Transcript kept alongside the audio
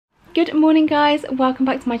Good morning guys, welcome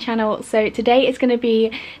back to my channel. So today is going to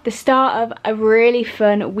be the start of a really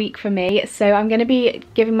fun week for me. So I'm going to be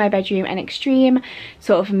giving my bedroom an extreme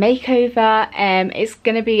sort of makeover. It's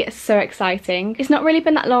going to be so exciting. It's not really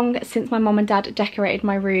been that long since my mom and dad decorated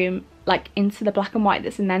my room like into the black and white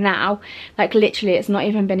that's in there now. Like literally it's not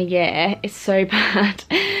even been a year. It's so bad.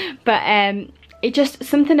 But it just,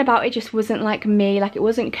 something about it just wasn't like me, like it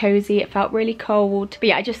wasn't cozy, it felt really cold. But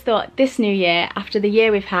yeah, I just thought this new year, after the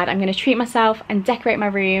year we've had, I'm going to treat myself and decorate my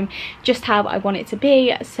room just how I want it to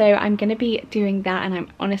be. So I'm going to be doing that and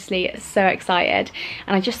I'm honestly so excited.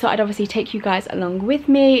 And I just thought I'd obviously take you guys along with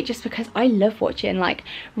me just because I love watching like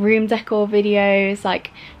room decor videos, like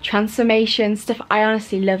transformation stuff. I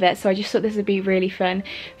honestly love it. So I just thought this would be really fun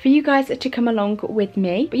for you guys to come along with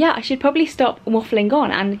me. But yeah, I should probably stop waffling on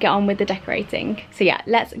and get on with the decorating. So yeah,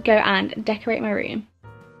 let's go and decorate my room.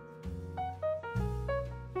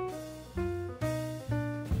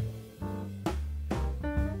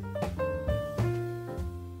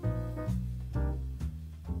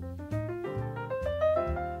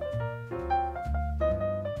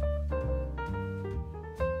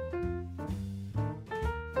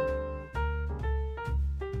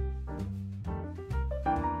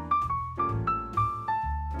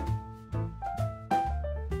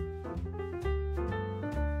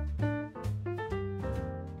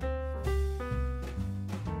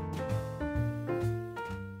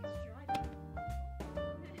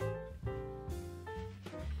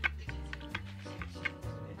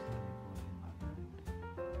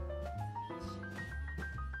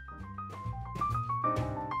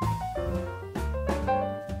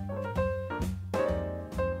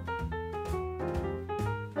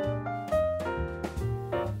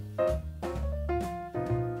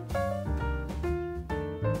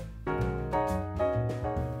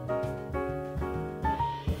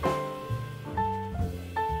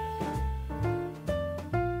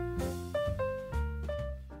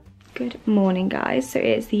 Good morning guys, so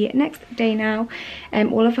it's the next day now.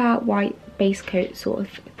 All of our white base coat sort of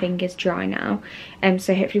thing is dry now,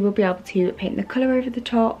 so hopefully we'll be able to paint the colour over the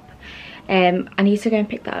top. I need to go and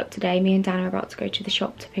pick that up today. Me and Dan are about to go to the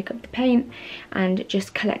shop to pick up the paint and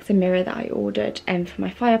just collect a mirror that I ordered for my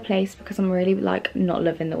fireplace because I'm really like not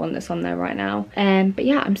loving the one that's on there right now. But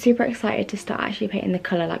yeah, I'm super excited to start actually painting the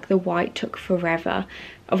colour. Like the white took forever,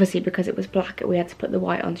 obviously because it was black we had to put the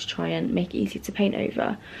white on to try and make it easy to paint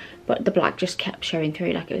over, but the black just kept showing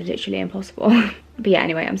through, like it was literally impossible. But yeah,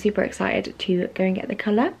 anyway, I'm super excited to go and get the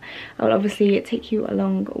colour. I will obviously take you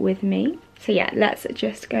along with me. So yeah, let's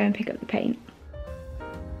just go and pick up the paint.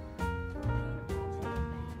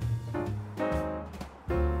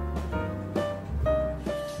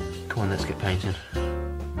 Come on, let's get painting.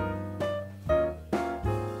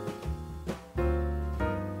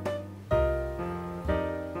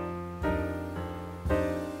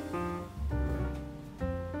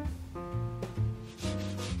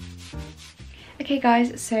 Okay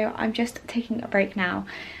guys, so I'm just taking a break now.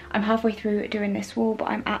 I'm halfway through doing this wall, but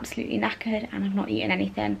I'm absolutely knackered and I've not eaten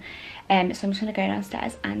anything. So I'm just going to go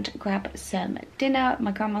downstairs and grab some dinner.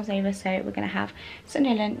 My grandma's over, so we're going to have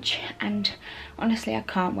Sunday lunch and honestly I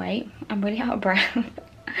can't wait. I'm really out of breath.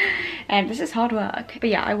 This is hard work, but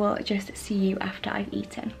yeah, I will just see you after I've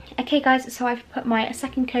eaten. Okay guys, so I've put my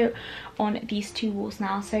second coat on these two walls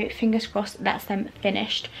now, so fingers crossed that's them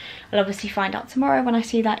finished. I'll obviously find out tomorrow when I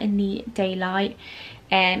see that in the daylight.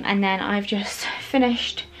 And then I've just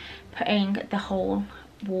finished putting the whole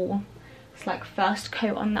wall. It's like first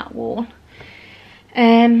coat on that wall.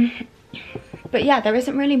 But yeah, there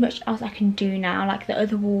isn't really much else I can do now. Like the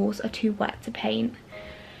other walls are too wet to paint.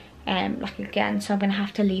 Like again, so I'm gonna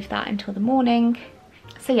have to leave that until the morning.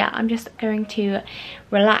 So yeah, I'm just going to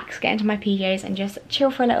relax, get into my PJs and just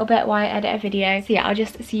chill for a little bit while I edit a video. So yeah, I'll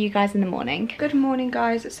just see you guys in the morning. Good morning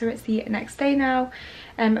guys, so it's the next day now.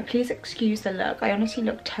 Please excuse the look, I honestly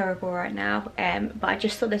look terrible right now, but I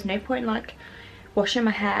just thought there's no point like washing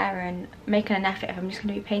my hair and making an effort if I'm just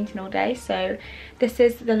going to be painting all day. So this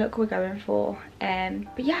is the look we're going for.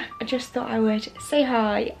 But yeah, I just thought I would say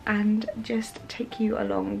hi and just take you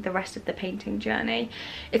along the rest of the painting journey.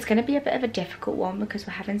 It's going to be a bit of a difficult one because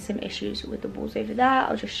we're having some issues with the walls over there.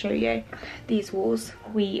 I'll just show you these walls.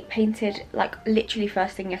 We painted like literally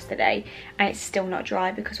first thing yesterday and it's still not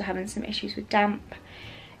dry because we're having some issues with damp.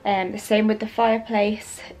 The same with the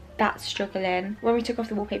fireplace. That's struggling. When we took off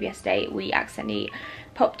the wallpaper yesterday, we accidentally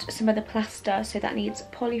popped some of the plaster, so that needs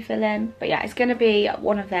polyfilling. But yeah, it's going to be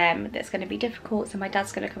one of them that's going to be difficult, so my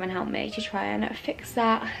dad's going to come and help me to try and fix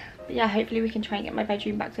that. But yeah, hopefully we can try and get my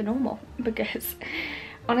bedroom back to normal, because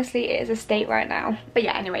honestly it is a state right now. But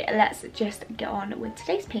yeah, anyway, let's just get on with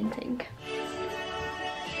today's painting.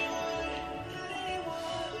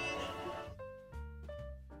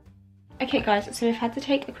 Okay guys, so we've had to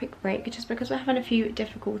take a quick break just because we're having a few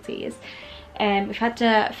difficulties. We've had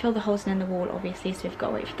to fill the holes in the wall obviously, so we've got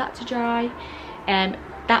to wait for that to dry.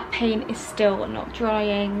 That paint is still not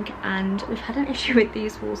drying, and we've had an issue with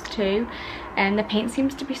these walls too, and the paint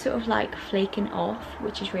seems to be sort of like flaking off,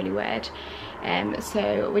 which is really weird.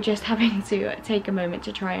 So we're just having to take a moment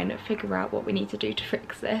to try and figure out what we need to do to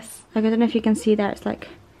fix this. Like, I don't know if you can see there, it's like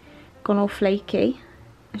gone all flaky.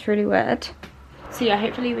 It's really weird. So yeah,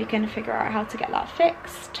 hopefully we can figure out how to get that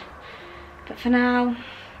fixed, but for now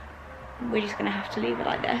we're just gonna have to leave it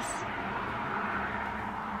like this.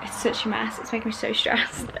 It's such a mess, it's making me so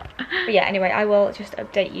stressed. But yeah, anyway, I will just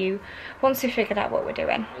update you once we've figured out what we're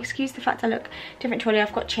doing. Excuse the fact I look different to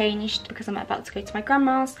I've got changed because I'm about to go to my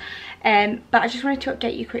grandma's. But I just wanted to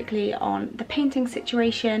update you quickly on the painting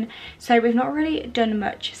situation. So we've not really done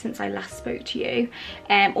much since I last spoke to you.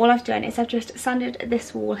 All I've done is I've just sanded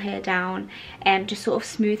this wall here down and just sort of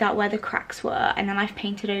smooth out where the cracks were, and then I've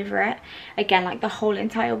painted over it again, like the whole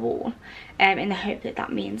entire wall. In the hope that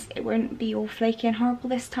that means it won't be all flaky and horrible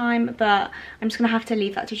this time, but I'm just gonna have to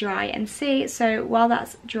leave that to dry and see. So while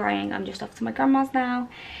that's drying, I'm just off to my grandma's now,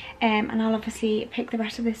 and I'll obviously pick the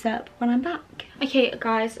rest of this up when I'm back. Okay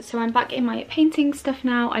guys, so I'm back in my painting stuff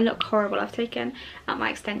now. I look horrible. I've taken out my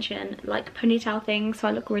extension like ponytail thing, so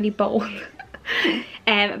I look really bold.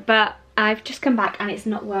 But I've just come back and it's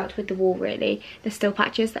not worked with the wall really. There's still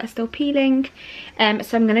patches that are still peeling, so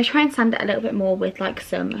I'm going to try and sand it a little bit more with like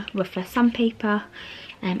some rougher sandpaper,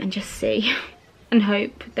 and just see and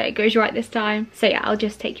hope that it goes right this time. So yeah, I'll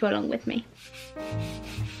just take you along with me.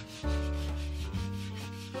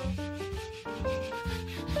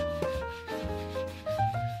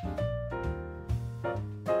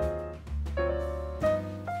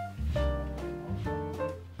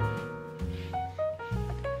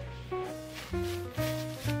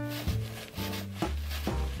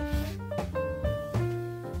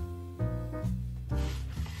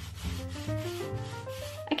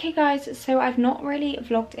 Okay guys, so I've not really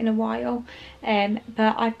vlogged in a while,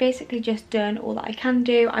 but I've basically just done all that I can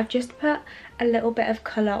do. I've just put a little bit of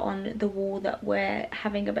colour on the wall that we're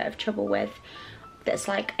having a bit of trouble with, that's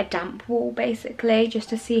like a damp wall basically, just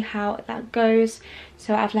to see how that goes.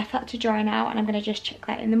 So I've left that to dry now, and I'm going to just check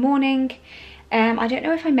that in the morning. I don't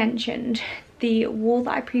know if I mentioned the wall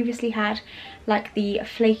that I previously had like the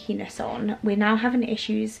flakiness on. We're now having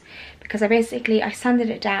issues because I sanded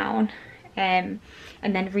it down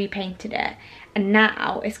and then repainted it, and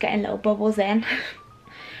now it's getting little bubbles in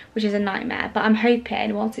which is a nightmare. But I'm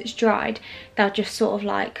hoping once it's dried they'll just sort of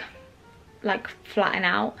like flatten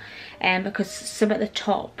out, because some at the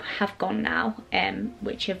top have gone now,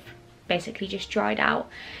 which have basically just dried out.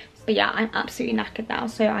 But yeah, I'm absolutely knackered now,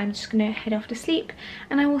 so I'm just gonna head off to sleep,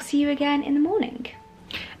 and I will see you again in the morning.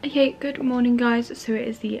 Okay, good morning guys. So it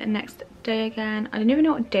is the next day again. I don't even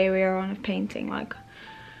know what day we are on of painting. Like,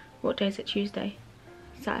 what day is it? Tuesday,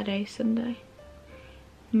 Saturday, Sunday,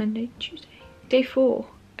 Monday, Tuesday. Day 4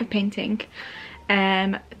 of painting.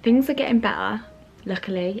 Things are getting better,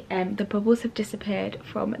 luckily. The bubbles have disappeared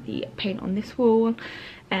from the paint on this wall,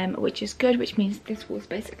 which is good, which means this wall's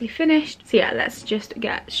basically finished. So yeah, let's just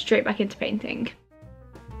get straight back into painting.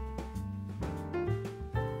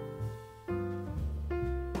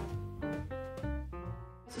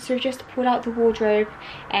 So we've just pulled out the wardrobe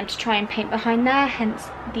to try and paint behind there, hence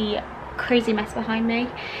the crazy mess behind me.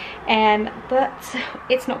 But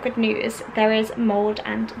it's not good news. There is mould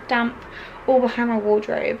and damp all behind my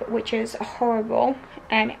wardrobe, which is horrible.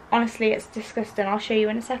 Honestly, it's disgusting. I'll show you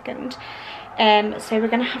in a second. So we're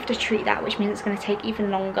going to have to treat that, which means it's going to take even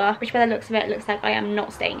longer, which by the looks of it, looks like I am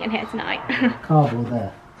not staying in here tonight. Cardboard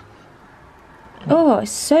there. Oh, it's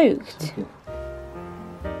soaked.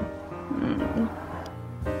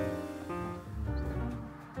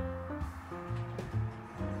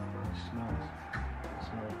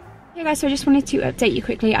 Hey guys, so I just wanted to update you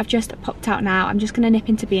quickly. I've just popped out now. I'm just going to nip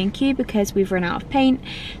into B&Q because we've run out of paint,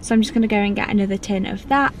 so I'm just going to go and get another tin of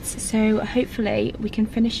that, so hopefully we can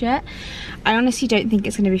finish it. I honestly don't think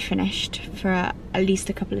it's going to be finished for at least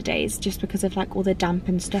a couple of days, just because of like all the damp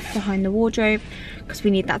and stuff behind the wardrobe, because we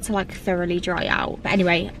need that to like thoroughly dry out. But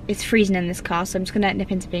anyway, it's freezing in this car, so I'm just going to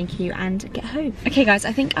nip into B&Q and get home. Okay guys,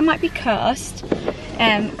 I think I might be cursed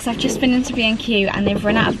because I've just been into B&Q and they've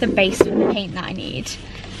run out of the base of the paint that I need.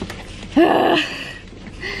 So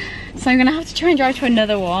I'm gonna have to try and drive to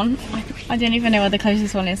another one. I don't even know where the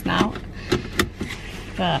closest one is now,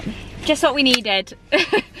 but just what we needed.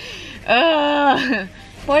 Why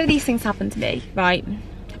do these things happen to me, right?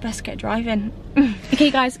 best get driving. Okay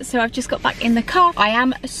guys, so I've just got back in the car. I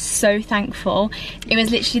am so thankful. It was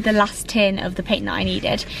literally the last tin of the paint that I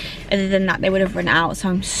needed. Other than that, they would have run out, so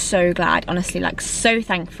I'm so glad, honestly, like so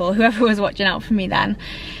thankful, whoever was watching out for me then.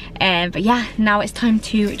 But yeah, now it's time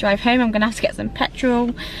to drive home. I'm gonna have to get some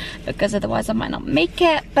petrol because otherwise I might not make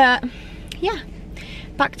it. But yeah,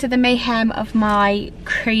 back to the mayhem of my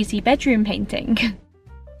crazy bedroom painting.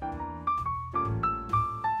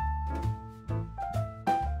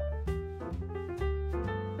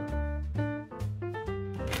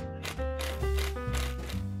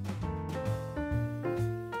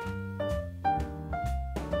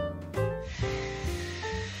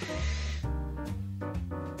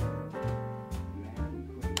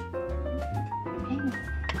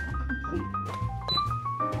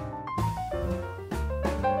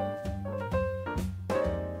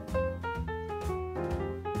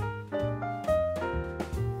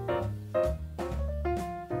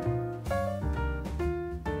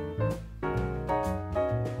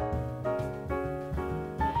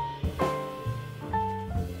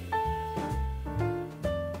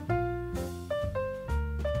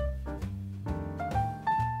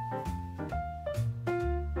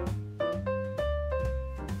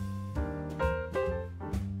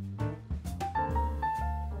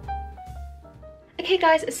 Okay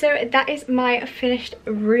guys, so that is my finished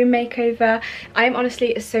room makeover. I am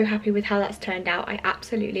honestly so happy with how that's turned out. I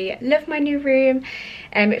absolutely love my new room.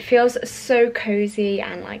 It feels so cozy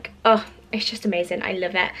and like, oh, it's just amazing. I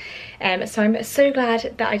love it. So I'm so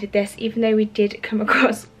glad that I did this, even though we did come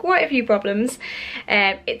across quite a few problems.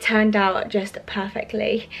 It turned out just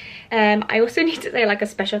perfectly. I also need to say like a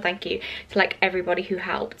special thank you to like everybody who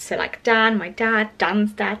helped. So like Dan, my dad,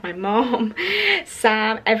 Dan's dad, my mom,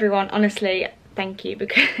 Sam, everyone. Honestly, thank you,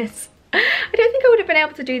 because I don't think I would have been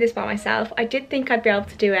able to do this by myself. I did think I'd be able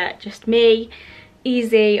to do it just me,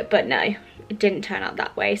 easy, but no, it didn't turn out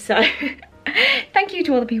that way. So thank you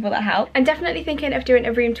to all the people that helped. I'm definitely thinking of doing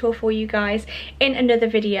a room tour for you guys in another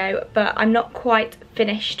video, but I'm not quite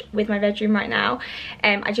finished with my bedroom right now.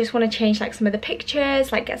 I just want to change like some of the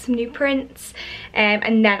pictures, like get some new prints,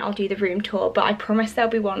 and then I'll do the room tour, but I promise there'll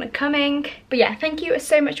be one coming. But yeah, thank you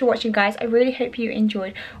so much for watching guys. I really hope you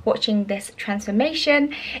enjoyed watching this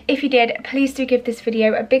transformation. If you did, please do give this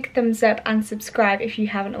video a big thumbs up and subscribe if you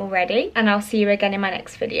haven't already, and I'll see you again in my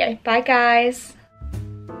next video. Bye guys.